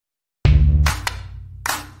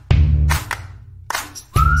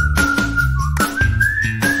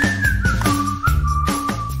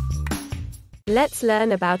Let's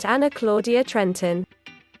learn about Ana Claudia Trentin.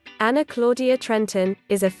 Ana Claudia Trentin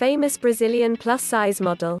is a famous Brazilian plus-size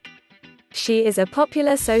model. She is a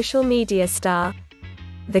popular social media star.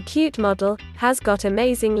 The cute model has got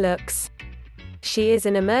amazing looks. She is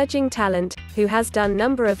an emerging talent who has done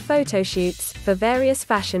number of photo shoots for various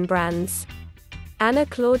fashion brands. Ana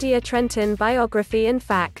Claudia Trentin Biography and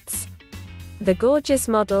Facts. The gorgeous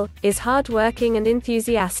model is hardworking and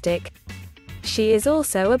enthusiastic. She is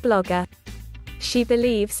also a blogger. She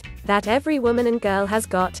believes that every woman and girl has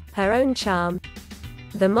got her own charm.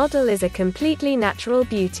 The model is a completely natural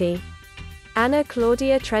beauty. Ana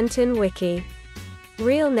Claudia Trentin Wiki.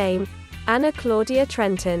 Real name: Ana Claudia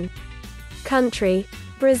Trentin. Country: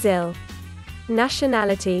 Brazil.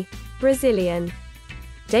 Nationality: Brazilian.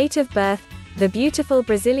 Date of birth: the beautiful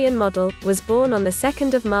Brazilian model was born on the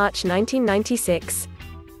 2nd of March 1996.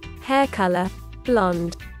 Hair color: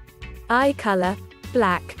 blonde. Eye color: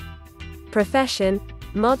 black. Profession: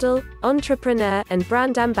 model, entrepreneur and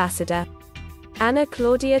brand ambassador. Ana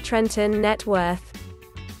Claudia Trentin net worth.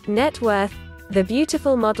 Net worth: the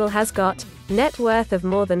beautiful model has got net worth of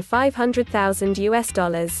more than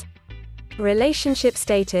 $500,000. Relationship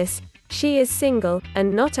status: she is single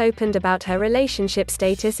and not opened about her relationship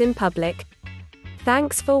status in public.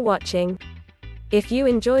 Thanks for watching. If you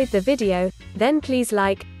enjoyed the video, then please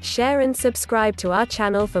like, share and subscribe to our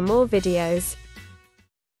channel for more videos.